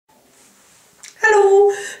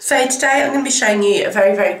So today I'm going to be showing you a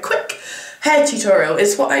very quick hair tutorial.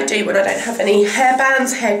 It's what I do when I don't have any hair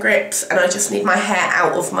bands, hair grips, and I just need my hair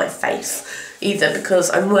out of my face. Either because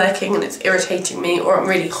I'm working and it's irritating me, or I'm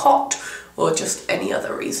really hot, or just any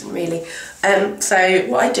other reason really. So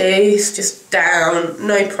what I do is just down,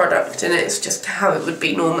 no product in it, it's just how it would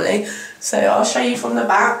be normally. So I'll show you from the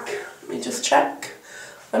back. Let me just check.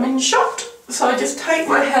 I'm in shot. So I just take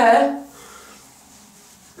my hair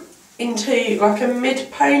into like a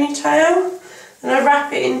mid ponytail and I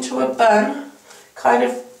wrap it into a bun, kind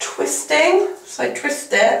of twisting. So I twist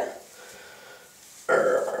it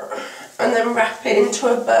and then wrap it into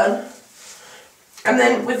a bun. And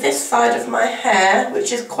then with this side of my hair,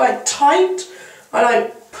 which is quite tight, I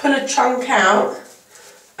like pull a chunk out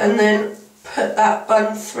and then put that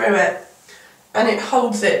bun through it. And it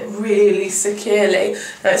holds it really securely.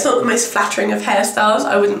 Now, it's not the most flattering of hairstyles.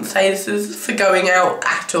 I wouldn't say this is for going out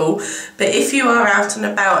at all. But if you are out and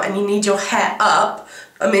about and you need your hair up,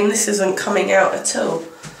 I mean, this isn't coming out at all.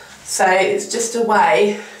 So it's just a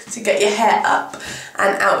way to get your hair up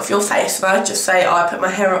and out of your face. And I just say, I put my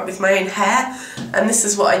hair up with my own hair. And this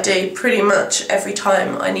is what I do pretty much every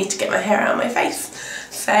time I need to get my hair out of my face.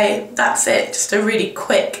 So that's it, just a really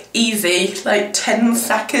quick, easy, like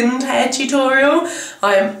 10-second hair tutorial.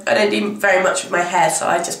 I don't do very much with my hair, so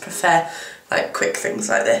I just prefer like quick things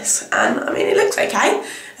like this. And I mean, it looks okay.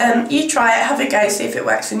 You try it, have a go, see if it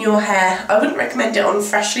works in your hair. I wouldn't recommend it on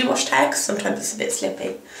freshly washed hair because sometimes it's a bit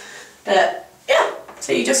slippy. But yeah,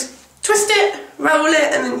 so you just twist it, roll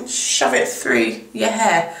it, and then shove it through your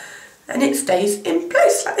hair. And it stays in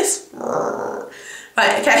place like this.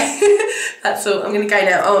 Right, okay, that's all. I'm going to go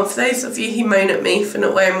now. Oh, and for those of you who moan at me for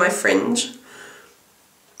not wearing my fringe,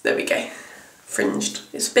 there we go, fringed.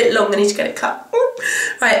 It's a bit long, I need to get it cut.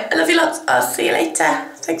 Right, I love you lots. I'll see you later.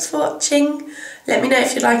 Thanks for watching. Let me know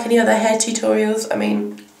if you like any other hair tutorials. I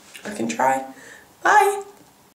mean, I can try. Bye.